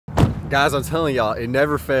Guys, I'm telling y'all, it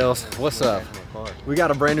never fails. What's up? We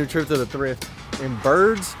got a brand new trip to the Thrift, and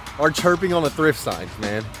birds are chirping on the Thrift signs,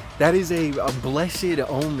 man. That is a blessed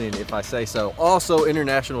omen, if I say so. Also,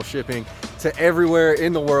 international shipping to everywhere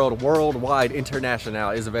in the world, worldwide, international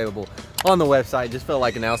is available on the website. Just felt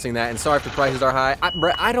like announcing that, and sorry if the prices are high.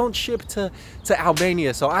 I don't ship to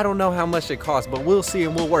Albania, so I don't know how much it costs, but we'll see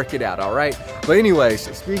and we'll work it out, all right? But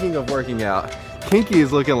anyways, speaking of working out, Kinky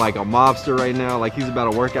is looking like a mobster right now, like he's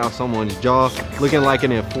about to work out someone's jaw, looking like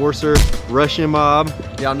an enforcer, Russian mob.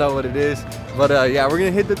 Y'all know what it is. But yeah, we're gonna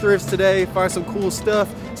hit the thrifts today, find some cool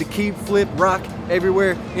stuff to keep, flip, rock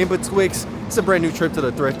everywhere in betwixt. It's a brand new trip to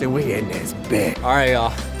the Thrift, and we in this bit. All right,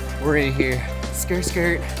 y'all, we're in here. Skirt,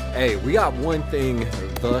 skirt. Hey, we got one thing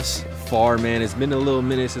thus far, man. It's been a little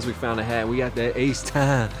minute since we found a hat. We got that Ace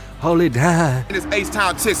Time, hold it down. It's Ace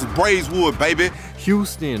Town, Texas, Braeswood, baby.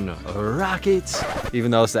 Houston Rockets,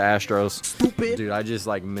 even though it's the Astros. Stupid. Dude, I just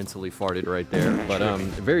like mentally farted right there. But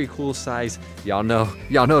very cool size. Y'all know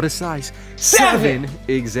the size. 7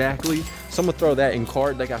 exactly. So I'm gonna throw that in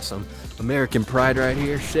cart. They got some American Pride right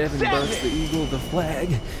here. 7 bucks, the eagle, the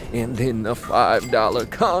flag, and then the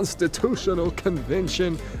 $5 Constitutional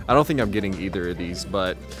Convention. I don't think I'm getting either of these,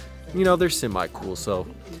 but you know, they're semi-cool, so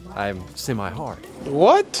I'm semi-hard.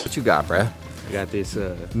 What you got, bruh? I got this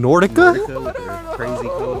Nordica with a crazy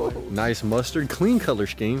color. Nice mustard, clean color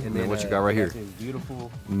scheme. And then what you got right here? Beautiful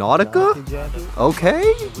Nautica?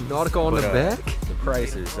 Okay. Nautica on the back. The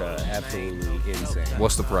price is absolutely insane.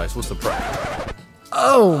 What's the price? What's the price?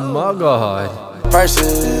 Oh my God.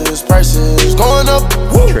 Prices going up.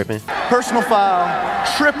 Tripping. Personal foul,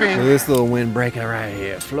 tripping. This little windbreaker right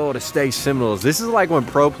here. Florida State Seminoles. This is like when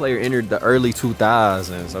pro player entered the early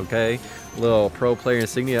 2000s, okay? Little pro player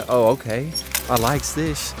insignia. Oh, okay. I likes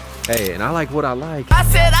this. Hey, and I like what I like. I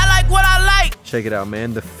said I like what I like. Check it out,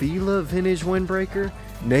 man. The Fila vintage windbreaker.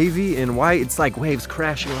 Navy and white. It's like waves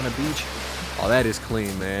crashing on a beach. Oh, that is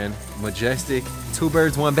clean, man. Majestic. 2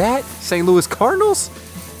 birds, 1 bat. St. Louis Cardinals.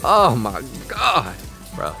 Oh my God,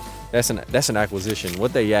 bro. That's an acquisition.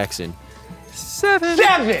 What they axing? 7.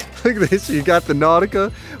 Look at this. You got the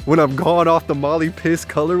Nautica. When I'm gone off the Molly Piss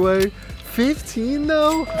colorway. 15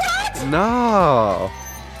 though? What? No.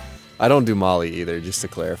 I don't do Molly either, just to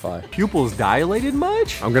clarify. Pupils dilated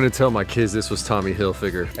much? I'm gonna tell my kids this was Tommy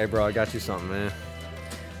Hilfiger. Hey bro, I got you something, man.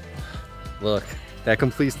 Look, that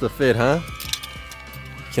completes the fit, huh?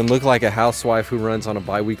 Can look like a housewife who runs on a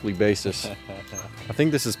bi-weekly basis. I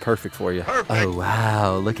think this is perfect for you. Perfect. Oh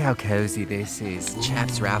wow, look how cozy this is.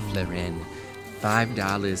 Chaps Ralph Lauren.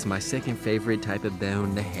 $5, my second favorite type of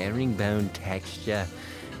bone, the herringbone texture.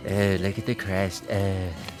 Look at the crest.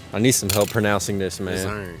 I need some help pronouncing this,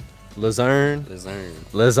 man. Luzerne.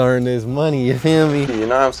 Luzerne is money, you feel me? You know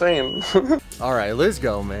what I'm saying? All right, let's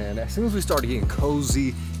go, man. As soon as we started getting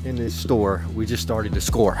cozy in this store, we just started to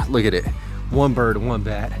score. Look at it. 1 bird, 1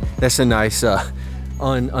 bat. That's a nice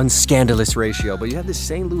unscandalous ratio. But you have the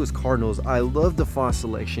St. Louis Cardinals. I love the font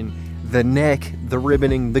selection, the neck, the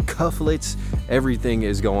ribboning, the cufflets. Everything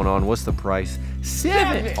is going on. What's the price?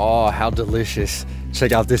 7. Oh, how delicious.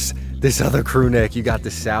 Check out this other crew neck. You got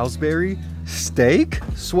the Salisbury steak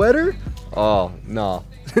sweater. Oh, no.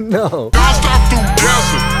 No.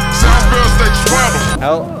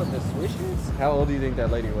 How old do you think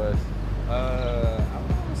that lady was? I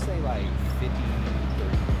would say like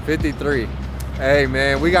 53. 53. Hey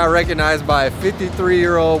man, we got recognized by a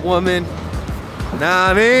 53-year-old woman. Nah,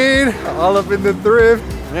 I mean, all up in the Thrift.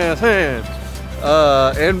 Yes, man.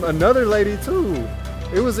 And another lady too.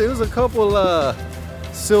 It was a couple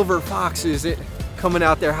silver foxes coming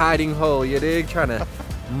out there hiding hole, you dig? Trying to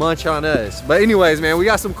munch on us. But anyways, man, we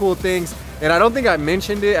got some cool things. And I don't think I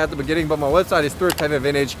mentioned it at the beginning, but my website is Thrift Heaven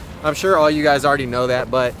Vintage. I'm sure all you guys already know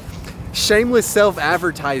that, but shameless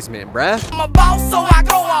self-advertisement, bruh. I'm a boss, so I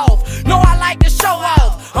go off. No, I like to show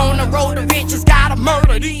off. On the road to riches, gotta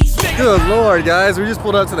murder these niggas. Good Lord, guys. We just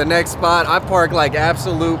pulled up to the next spot. I park like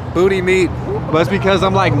absolute booty meat, but it's because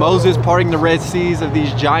I'm like Moses parting the Red Seas of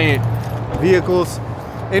these giant vehicles.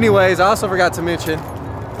 Anyways, I also forgot to mention,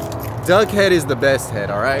 duck head is the best head,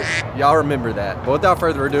 all right? Y'all remember that. But without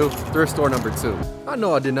further ado, thrift store number 2. I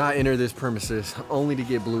know I did not enter this premises only to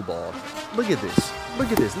get blue balled. Look at this.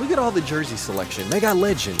 Look at this. Look at all the jersey selection. They got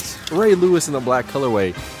legends. Ray Lewis in the black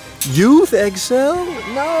colorway. Youth XL?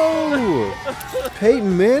 No.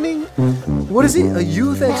 Peyton Manning? What is it? A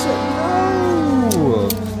Youth XL? No.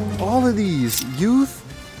 All of these Youth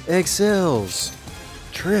XLs.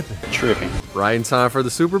 Tripping. Right in time for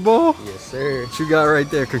the Super Bowl? Yes, sir. What you got right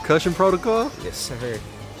there? Concussion protocol? Yes, sir.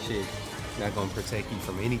 Shit, not gonna protect you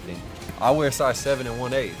from anything. I wear size 7 and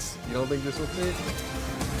 1/8. You don't think this will fit?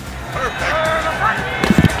 Perfect.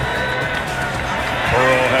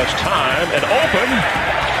 this time and open.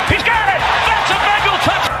 He's got it! That's a Bengal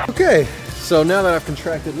touch! Okay, so now that I've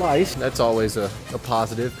contracted lice, that's always a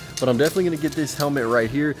positive, but I'm definitely gonna get this helmet right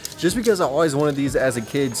here just because I always wanted these as a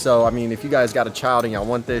kid. So, I mean, if you guys got a child and y'all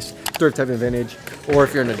want this, Thrift have Vintage, or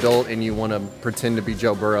if you're an adult and you wanna pretend to be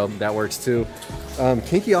Joe Burrow, that works too.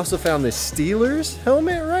 Kinky also found this Steelers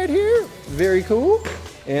helmet right here. Very cool.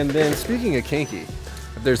 And then speaking of Kinky,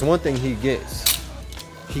 if there's one thing he gets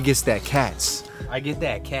that Cats. I get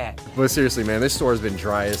that cat. But seriously, man, this store has been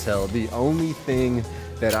dry as hell. The only thing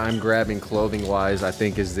that I'm grabbing clothing wise, I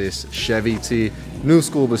think, is this Chevy tee. New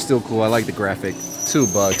school, but still cool. I like the graphic.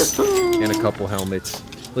 $2 and a couple helmets.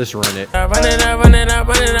 Let's run it. Okay,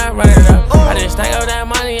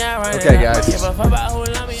 guys.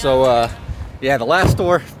 So, yeah, the last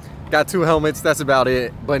store got 2 helmets. That's about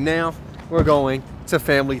it. But now we're going to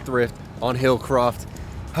Family Thrift on Hillcroft.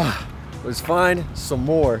 Let's find some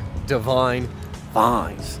more divine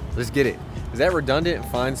finds. Let's get it. Is that redundant?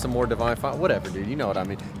 Find some more divine finds? Whatever, dude. You know what I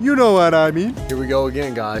mean. You know what I mean. Here we go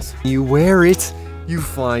again, guys. You wear it, you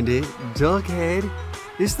find it. Duck head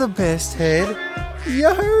is the best head.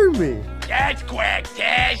 You heard me. That's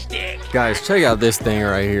quacktastic. Guys, check out this thing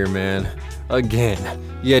right here, man. Again,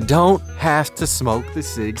 you don't have to smoke the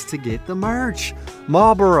cigs to get the merch.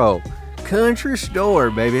 Marlboro, country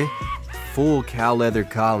store, baby. Full cow leather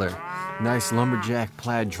collar. Nice lumberjack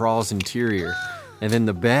plaid draws interior. And then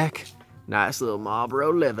the back, nice little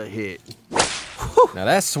Marlboro leather hit. Now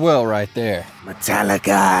that's swell right there.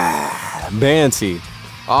 Metallica. Banty.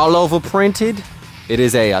 All over printed. It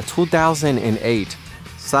is a 2008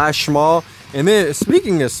 size small. And then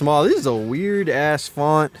speaking of small, this is a weird ass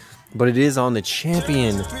font, but it is on the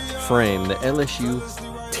Champion frame, the LSU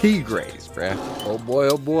Tigres, bruh. Oh boy,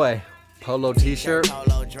 oh boy. Polo t-shirt,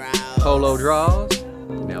 polo draws.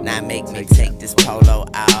 Now make me take this polo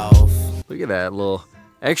off. Look at that little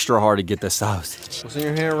extra hard to get the sausage. What's in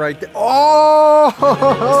your hand right there? Oh!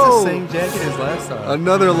 It's the same jacket as last time.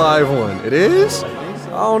 Another live one. It is? I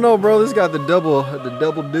don't know, bro. This got the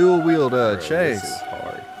double dual wheeled chase.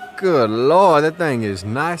 Good Lord, that thing is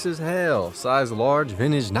nice as hell. Size large,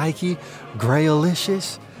 vintage Nike,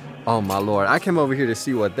 Grayalicious. Oh my Lord, I came over here to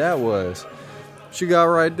see what that was. What you got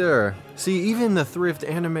right there? See, even the Thrift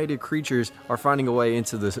animated creatures are finding a way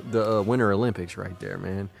into the Winter Olympics right there,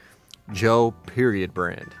 man. Joe period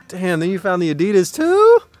brand. Damn, then you found the Adidas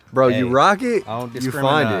too? Bro, Hey, you rock it, I don't you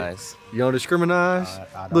find it. discriminate. You don't discriminate?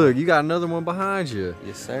 I don't. Look, you got another one behind you.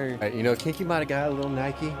 Yes, sir. You know, Kinky might have got a little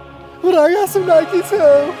Nike, but I got some Nike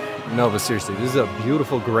too. No, but seriously, this is a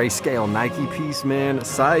beautiful grayscale Nike piece, man.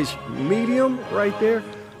 Size medium right there.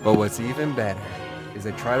 But what's even better is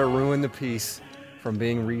they try to ruin the piece from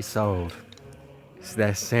being resold. It's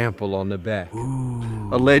that sample on the back. Ooh.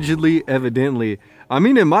 Allegedly, evidently. I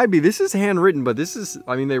mean, it might be. This is handwritten, but this is,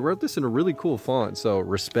 I mean, they wrote this in a really cool font, so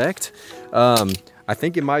respect. I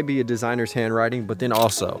think it might be a designer's handwriting, but then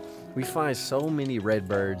also, we find so many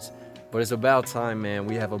redbirds, but it's about time, man.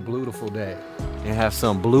 We have a beautiful day and have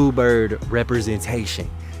some bluebird representation.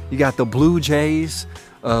 You got the Blue Jays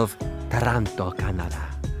of Toronto, Canada.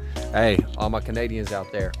 Hey, all my Canadians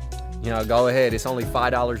out there, you know, go ahead. It's only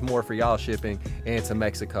 $5 more for y'all shipping and to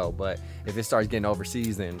Mexico. But if it starts getting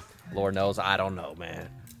overseas, then Lord knows, I don't know, man.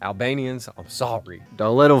 Albanians, I'm sorry.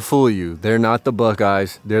 Don't let them fool you. They're not the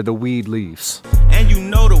Buckeyes. They're the Weed Leafs. And you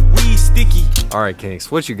know the weed sticky. All right, Kinks,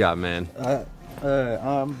 what you got, man?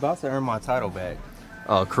 I'm about to earn my title back.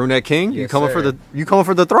 Oh, Crewneck King? You Yes, coming sir.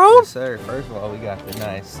 for the throne? Yes, sir. First of all, we got the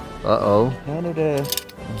nice Uh-oh. Canada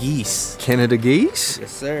geese. Canada geese?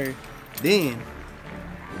 Yes, sir. Then,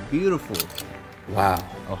 beautiful Wow.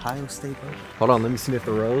 Ohio State. Hold on, let me sniff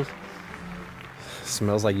the rose.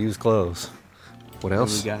 Smells like used clothes. What Then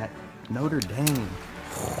else? we got Notre Dame.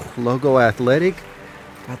 Logo Athletic.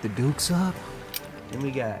 Got the Dukes up. Then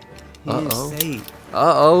we got Uh-oh. Penn State.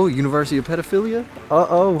 Uh-oh, University of Pedophilia.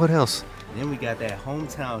 Uh-oh, what else? Then we got that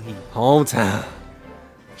hometown heat. Hometown.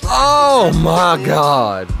 Oh my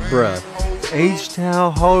God, bruh.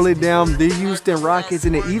 H-Town, hold it down, the Houston Rockets,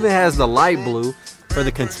 and it even has the light blue for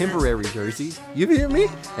the contemporary jerseys. You hear me?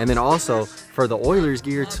 And then also for the Oilers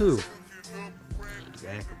gear too.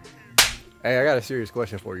 Hey, I got a serious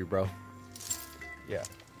question for you, bro. Yeah.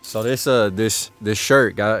 So this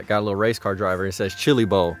shirt got a little race car driver. It says Chili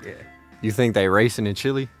Bowl. Yeah. You think they racing in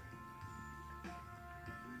Chile?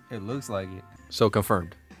 It looks like it. So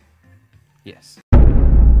confirmed. Yes.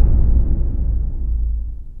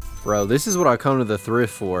 Bro, this is what I come to the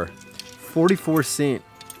thrift for. 44-cent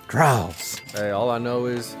draws. Hey, all I know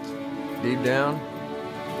is deep down,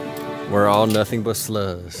 we're all nothing but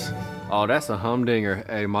slugs. Oh, that's a humdinger.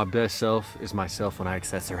 Hey, my best self is myself when I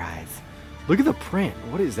accessorize. Look at the print.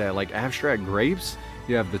 What is that? Like abstract grapes?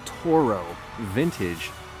 You have the Toro vintage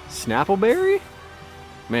Snappleberry.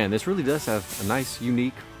 Man, this really does have a nice,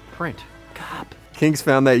 unique print. God. Kings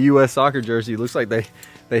found that U.S. soccer jersey. Looks like they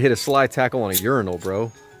hit a slide tackle on a urinal,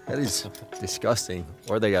 bro. That is disgusting.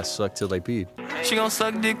 Or they got sucked till they peed. She gon'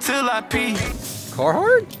 suck dick till I pee.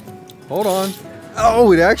 Carhartt? Hold on.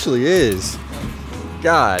 Oh, it actually is.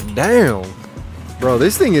 God damn. Bro,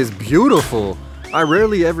 this thing is beautiful. I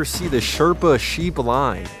rarely ever see the Sherpa sheep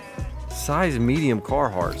line. Size medium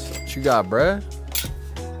Carhartts. What you got, bruh?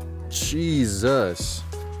 Jesus.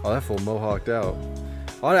 Oh, that fool mohawked out.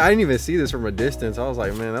 I didn't even see this from a distance. I was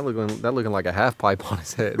like, man, that looking like a half pipe on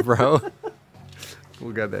his head, bro.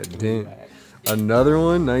 We got that dent. Another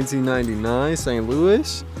one, 1999, St.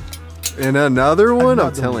 Louis. And another one.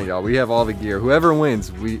 I'm telling y'all, we have all the gear. Whoever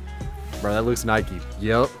wins, bro, that looks Nike.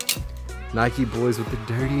 Yep. Nike boys with the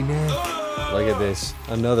dirty neck. Look at this.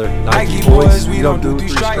 Another Nike boys. We don't do 3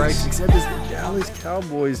 strikes. Except this Dallas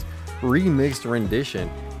Cowboys remixed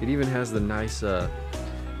rendition. It even has the nice, the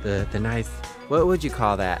nice, what would you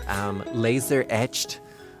call that? Laser etched,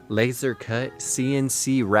 laser cut,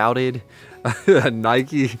 CNC routed,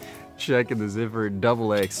 Nike check in the zipper,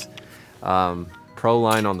 XX, pro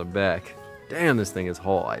line on the back. Damn, this thing is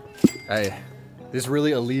hard. Hey, this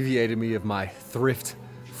really alleviated me of my thrift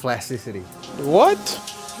flaccidity. What?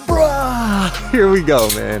 Bruh, here we go,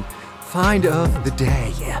 man. Find of the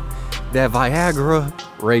day. That Viagra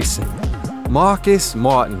racing. Marcus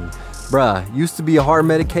Martin. Bruh, used to be a heart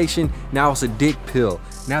medication, now it's a dick pill.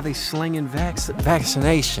 Now they slinging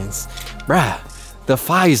vaccinations. Bruh, the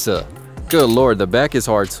Pfizer. Good Lord, the back is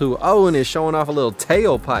hard too. Oh, and it's showing off a little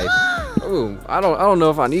tailpipe. Ooh, I don't know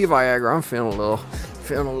if I need Viagra. I'm feeling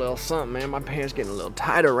a little something, man. My pants getting a little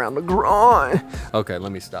tight around the groin. Okay,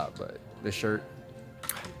 let me stop, but this shirt,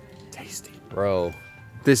 tasty. Bro,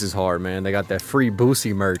 this is hard, man. They got that free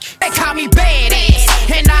Boosie merch. They call me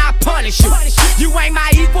badass, and I punish you. You ain't my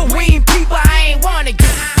equal, we ain't people, I ain't wanna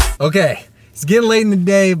get. Okay, it's getting late in the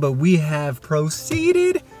day, but we have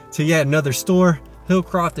proceeded to yet another store.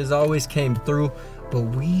 Hillcroft as always came through, but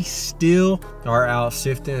we still are out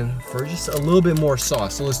sifting for just a little bit more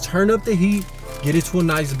sauce. So let's turn up the heat, get it to a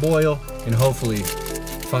nice boil, and hopefully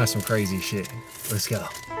find some crazy shit. Let's go.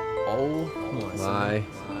 Oh my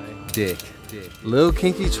dick. Little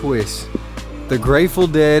kinky twist. The Grateful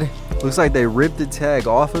Dead. Looks like they ripped the tag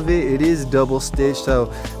off of it. It is double stitched,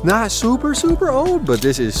 so not super old, but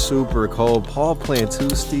this is super cold. Paul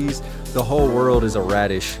Plantustes. The whole world is a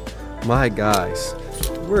radish. My guys,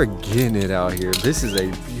 we're getting it out here. This is a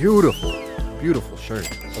beautiful, beautiful shirt.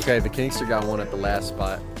 Okay, the Kingster got one at the last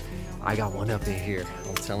spot. I got one up in here.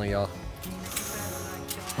 I'm telling y'all.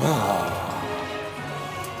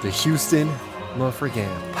 The Houston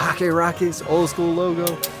motherfucking Pocket Rockets old school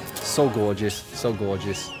logo. So gorgeous, so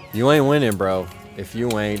gorgeous. You ain't winning, bro, if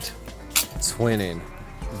you ain't twinning.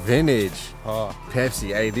 Vintage Pepsi.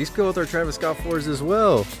 Hey, these go with our Travis Scott 4s as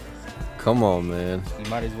well. Come on, man. You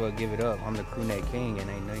might as well give it up. I'm the crew neck king and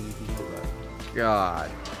ain't nothing you can do about it.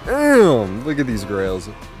 God damn, look at these grails.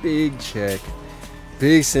 Big check,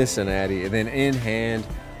 big Cincinnati, and then in hand,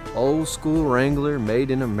 old school Wrangler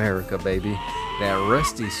made in America, baby. That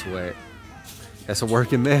rusty sweat. That's a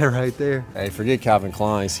working man right there. Hey, forget Calvin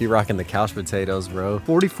Klein's. He rocking the couch potatoes, bro.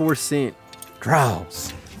 44-cent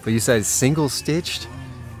draws. But you said single stitched?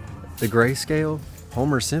 The grayscale?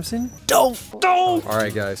 Homer Simpson? Don't. All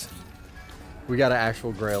right, guys. We got an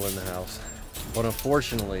actual grail in the house. But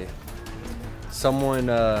unfortunately, someone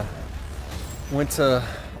went to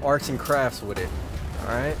arts and crafts with it. All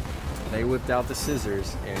right? They whipped out the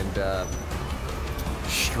scissors and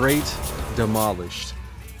straight demolished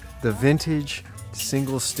the vintage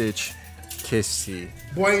single stitch Kiss Tee.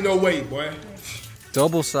 Boy, ain't no way, boy.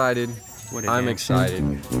 Double-sided. I'm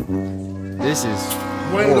excited. This is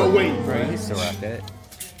Boy, ain't no way, Bro, you boy. can still rock that.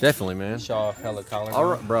 definitely, man. Show off hella collars.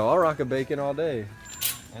 I'll rock a bacon all day.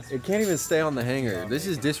 It can't even stay on the hanger. This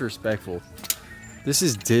is disrespectful. This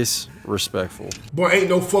is disrespectful. Boy, ain't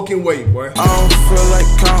no fucking way, boy. I don't feel like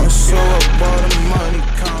counting, so I bought the money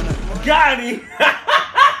counting. Got him!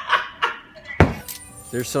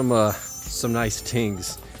 There's some nice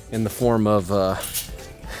tings in the form of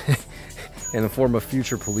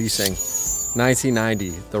future policing. 1990,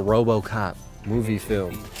 the RoboCop movie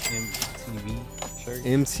film. MTV shirt.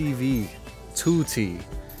 MTV 2T.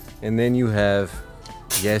 And then you have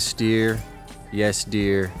Yes Dear, Yes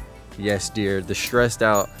Dear, Yes Dear, the stressed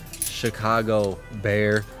out Chicago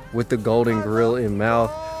bear with the golden grill in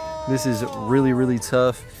mouth. This is really, really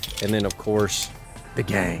tough. And then of course, the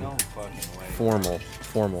gang. No fucking way.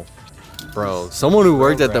 Formal. Bro, someone who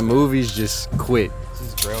worked at the movies just quit. This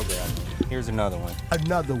is grill grab. Here's another one.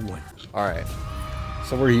 Another one. All right,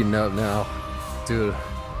 so we're heating up now. Dude,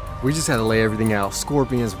 we just had to lay everything out.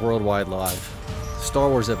 Scorpions Worldwide Live. Star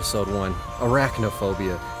Wars Episode 1,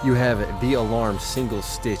 Arachnophobia. You have The Alarm, Single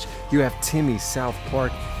Stitch. You have Timmy, South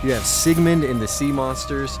Park. You have Sigmund and the Sea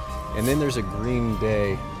Monsters. And then there's a Green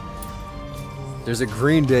Day. There's a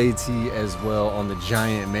Green Day tee as well on the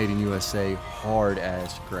giant Made in USA hard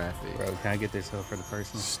ass graphic. Bro, can I get this up for the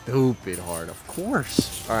person? Stupid hard, of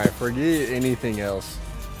course. All right, forget anything else.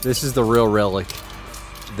 This is the real relic.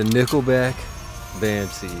 The Nickelback band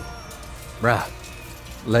tee. Bruh,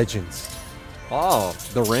 legends. Oh,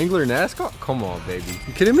 the Wrangler NASCAR? Come on, baby.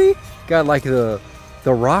 You kidding me? Got like the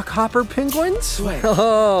Rock Hopper Penguins?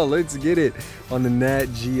 Oh, let's get it on the Nat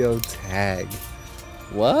Geo tag.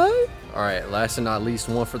 What? All right, last and not least,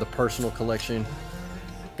 one for the personal collection.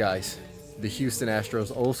 Guys, the Houston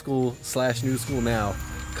Astros old school / new school now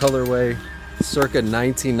colorway, circa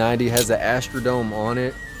 1990, has the Astrodome on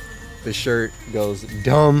it. The shirt goes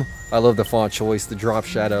dumb. I love the font choice, the drop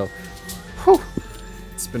shadow. Whew.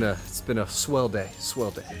 It's been a swell day,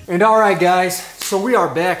 swell day. And all right, guys, so we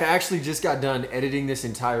are back. I actually just got done editing this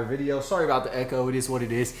entire video. Sorry about the echo, it is what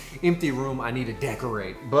it is. Empty room, I need to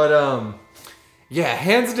decorate. But yeah,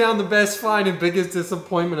 hands down the best find and biggest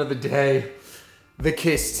disappointment of the day, the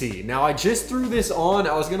Kiss tee. Now, I just threw this on.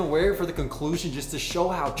 I was gonna wear it for the conclusion just to show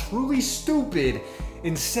how truly stupid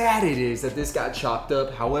and sad it is that this got chopped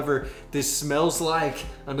up. However, this smells like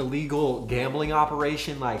an illegal gambling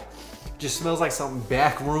operation. Like, just smells like some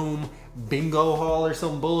backroom bingo hall or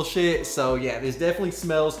some bullshit. So yeah, this definitely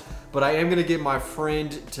smells, but I am gonna get my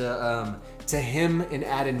friend to hem and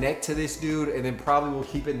add a neck to this dude, and then probably we'll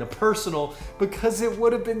keep it in the personal because it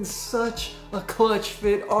would have been such a clutch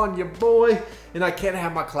fit on your boy. And I can't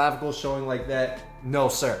have my clavicle showing like that. No,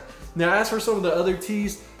 sir. Now, as for some of the other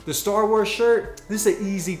tees, the Star Wars shirt, this is an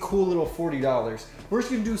easy, cool little $40. We're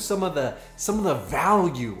just gonna do some of the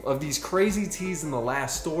value of these crazy tees in the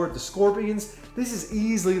last store. The Scorpions, this is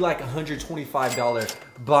easily like $125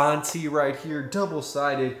 Bond tee right here,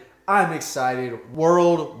 double-sided. I'm excited.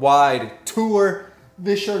 Worldwide tour.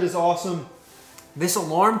 This shirt is awesome. This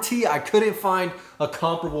Alarm tee, I couldn't find a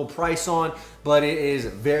comparable price on, but it is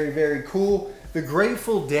very, very cool. The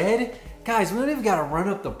Grateful Dead, guys, we don't even gotta run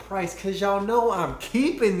up the price because y'all know I'm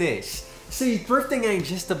keeping this. See, thrifting ain't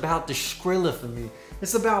just about the Skrilla for me.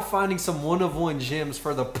 It's about finding some one-of-one gems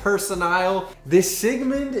for the personnel. This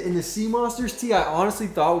Sigmund and the Sea Monsters tee, I honestly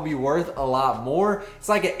thought would be worth a lot more. It's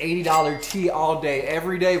like an $80 tee all day,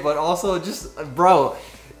 every day, but also just, bro,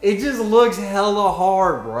 it just looks hella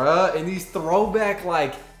hard, bruh. And these throwback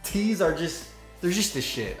like tees are just, they're just the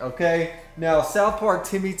shit, okay? Now, South Park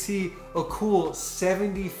Timmy T, a cool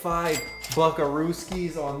 75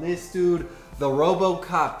 buckarooskies on this dude. The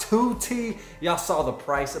RoboCop 2 tee, y'all saw the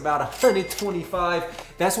price, about $125.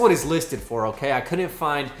 That's what it's listed for, okay? I couldn't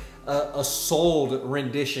find a sold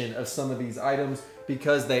rendition of some of these items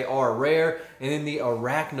because they are rare. And then the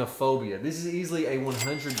Arachnophobia. This is easily a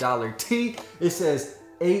 $100 tee. It says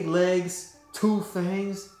 8 legs, 2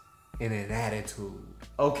 fangs, and an attitude.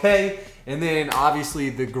 Okay, and then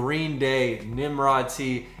obviously the Green Day Nimrod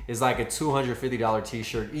tee is like a $250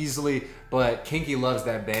 t-shirt easily, but Kinky loves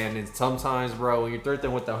that band, and sometimes, bro, when you're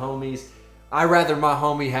thrifting with the homies, I'd rather my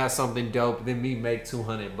homie have something dope than me make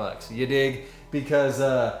 200 bucks. You dig? Because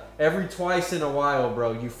every twice in a while,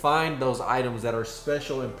 bro, you find those items that are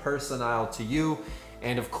special and personal to you,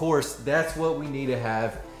 and of course, that's what we need to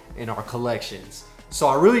have in our collections. So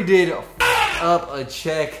I really did up a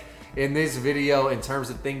check in this video in terms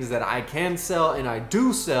of things that I can sell and I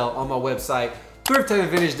do sell on my website,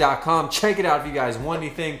 thriftheavenvintage.com. Check it out if you guys want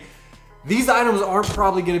anything. These items aren't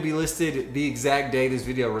probably going to be listed the exact day this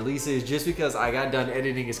video releases just because I got done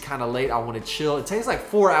editing. It's kind of late. I want to chill. It takes like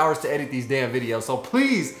 4 hours to edit these damn videos. So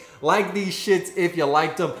please like these shits if you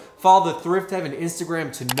liked them. Follow the Thrift Heaven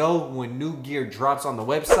Instagram to know when new gear drops on the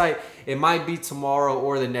website. It might be tomorrow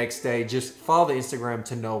or the next day. Just follow the Instagram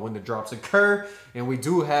to know when the drops occur. And we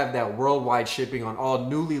do have that worldwide shipping on all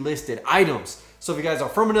newly listed items. So if you guys are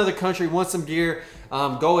from another country, want some gear,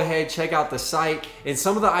 go ahead, check out the site. And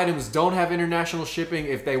some of the items don't have international shipping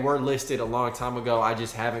if they were listed a long time ago. I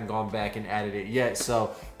just haven't gone back and added it yet.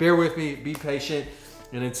 So bear with me, be patient.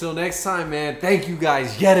 And until next time, man, thank you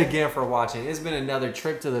guys yet again for watching. It's been another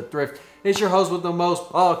trip to the thrift. It's your host with the most,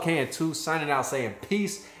 All Can 2, signing out saying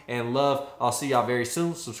peace and love. I'll see y'all very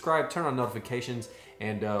soon. Subscribe, turn on notifications,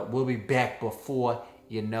 and we'll be back before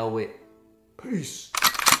you know it. Peace.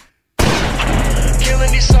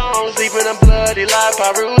 Killing these songs, leaving a bloody life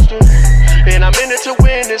I roost to. And I'm in it to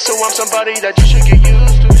win it, so I'm somebody that you should get